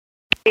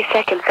30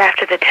 seconds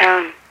after the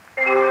tone.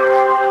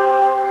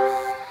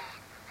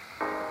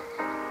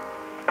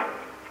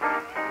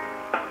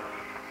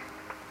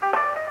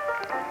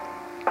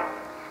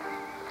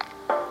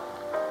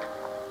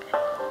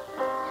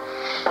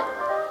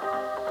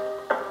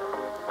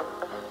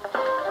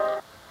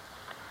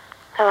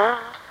 Hello?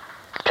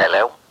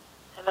 Hello?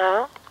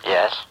 Hello?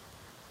 Yes?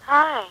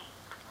 Hi.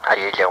 How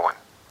you doing?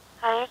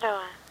 How you doing?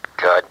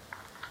 Good.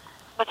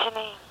 What's your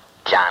name?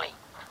 Johnny?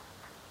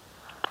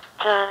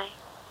 Johnny.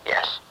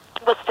 Yes.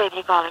 What state are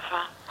you calling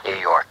from? New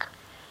York.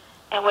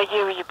 And what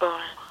year were you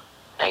born?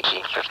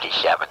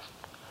 1957.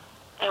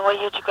 And what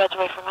year did you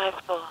graduate from high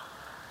school?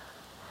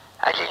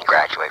 I didn't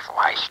graduate from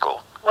high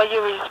school. What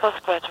year were you supposed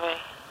to graduate?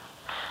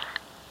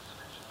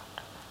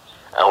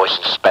 I was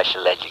in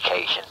special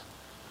education.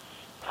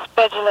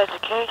 Special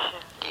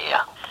education?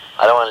 Yeah.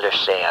 I don't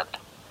understand.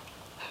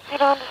 You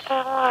don't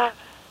understand what?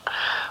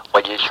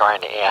 What you're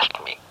trying to ask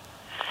me.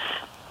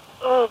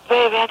 Oh,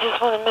 baby, I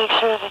just want to make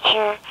sure that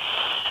you're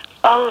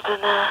old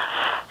enough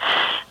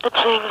to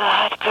play with a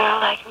hot girl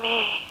like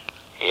me.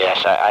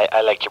 Yes,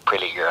 I like your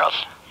pretty girls.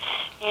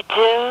 You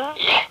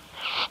do? Yeah.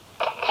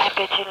 I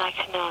bet you'd like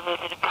to know a little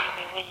bit about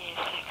me when you're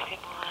sexy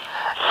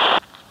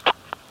boy.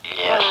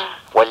 Yes.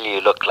 What do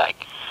you look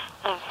like?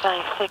 I'm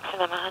 5'6"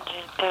 and I'm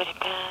 130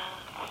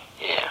 pounds.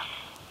 Yeah.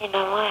 You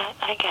know what?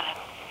 I got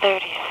a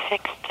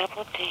 36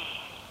 double D.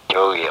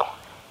 Do you?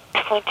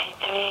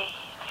 23,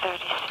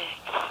 36.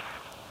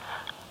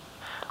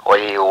 What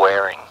are you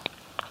wearing?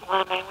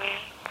 What am I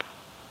wearing?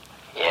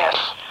 Yes.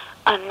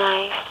 A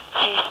nice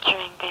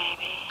G-string,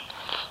 baby.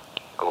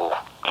 Ooh.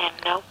 And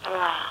no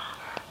bra.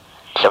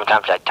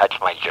 Sometimes I touch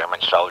my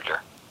German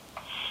soldier.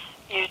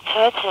 You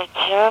touch a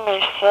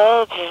German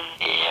soldier.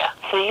 Yeah.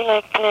 So you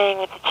like playing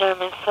with the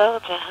German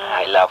soldier,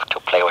 huh? I love to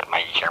play with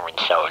my German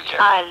soldier.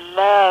 I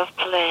love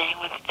playing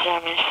with the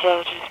German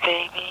soldiers,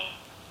 baby.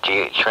 Do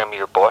you trim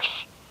your bush?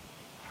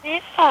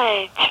 Yes,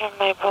 I trim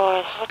my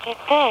boys. What do you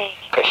think?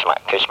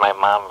 Cause my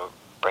mom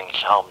brings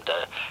home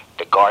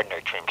the gardener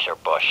trims her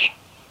bush.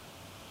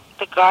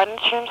 The garden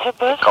trims her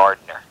bush? The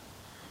gardener.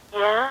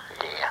 Yeah?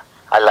 Yeah.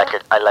 I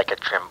like a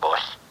trim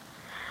bush.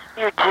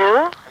 You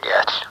do?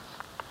 Yes.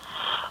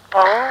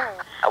 Oh.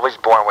 I was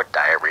born with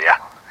diarrhea.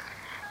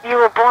 You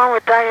were born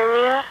with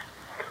diarrhea?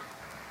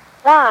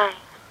 Why?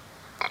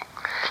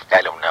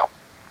 I don't know.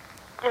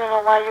 You don't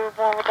know why you were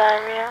born with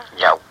diarrhea?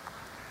 No.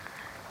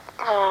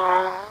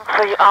 Oh,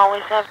 so you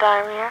always have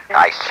diarrhea?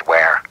 I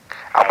swear.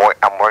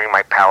 I'm wearing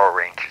my Power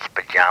Rangers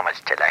pajamas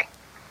today.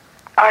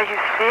 Are you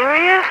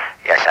serious?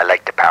 Yes, I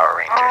like the Power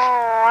Rangers.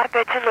 Oh, I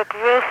bet you look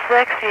real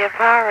sexy in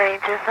Power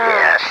Rangers, huh?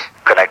 Yes.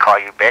 Could I call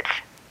you bitch?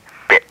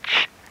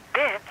 Bitch.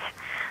 Bitch?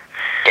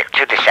 Get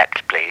to the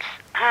sex, please.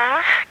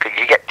 Huh? Could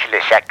you get to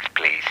the sex,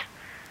 please?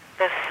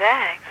 The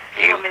sex?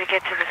 You You- want me to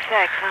get to the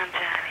sex, huh,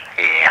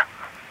 Johnny? Yeah.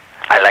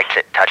 I like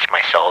to touch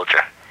my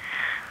soldier.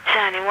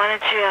 Johnny, why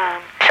don't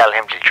you, Tell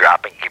him to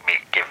drop and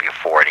give you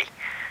 40.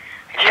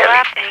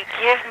 drop and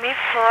give me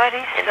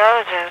 40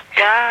 soldiers.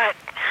 God.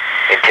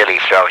 Until he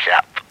throws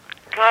up.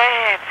 Go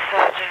ahead,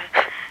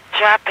 soldier.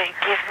 Drop and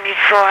give me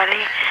 40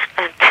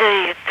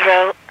 until you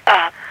throw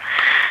up.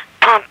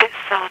 Pump it,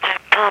 soldier.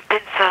 Pump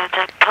it,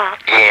 soldier. Pump.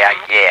 Yeah.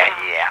 Pump it,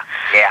 soldier.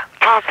 Yeah.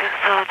 Pump it,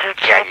 soldier.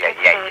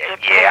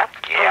 Pump,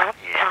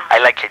 pump. I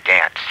like to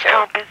dance, too.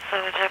 Pump it,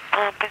 soldier.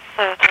 Pump it,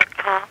 soldier.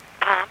 Pump,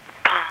 pump,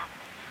 pump.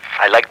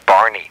 I like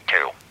Barney,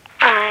 too.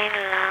 I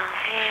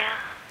love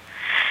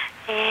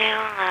you. You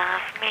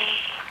love me.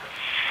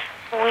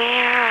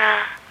 We're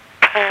a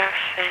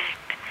perfect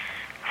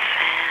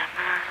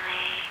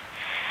family.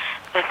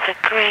 With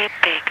a great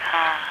big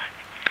hug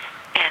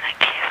and a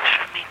kiss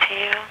from me to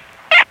you.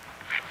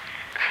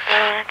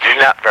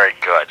 You're not very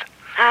good.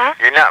 Huh?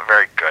 You're not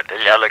very good.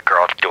 The other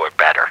girls do it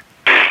better.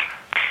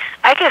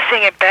 I can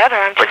sing it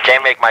better. But they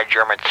make my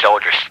German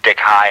soldier stick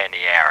high in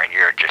the air, and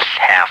you're just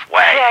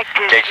halfway. Yeah, I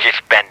do. They're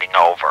just bending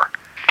over.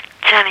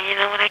 Johnny, you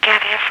know what I got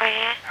here for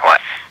you?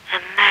 What? A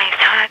nice,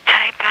 hot,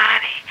 tight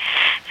body.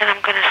 And I'm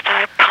going to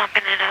start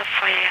pumping it up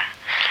for you.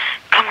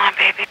 Come on,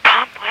 baby,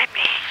 pump with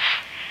me.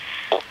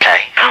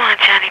 Okay. Come on,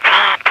 Johnny,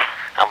 pump.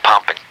 I'm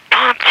pumping.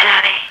 Pump,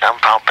 Johnny. I'm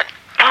pumping.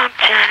 Pump,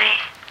 Johnny.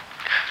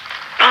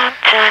 Pump,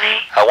 Johnny.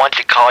 I want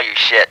to call you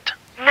shit.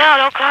 No,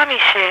 don't call me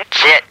shit.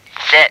 Sit.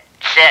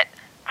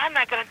 I'm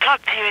not going to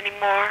talk to you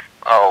anymore.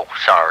 Oh,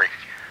 sorry.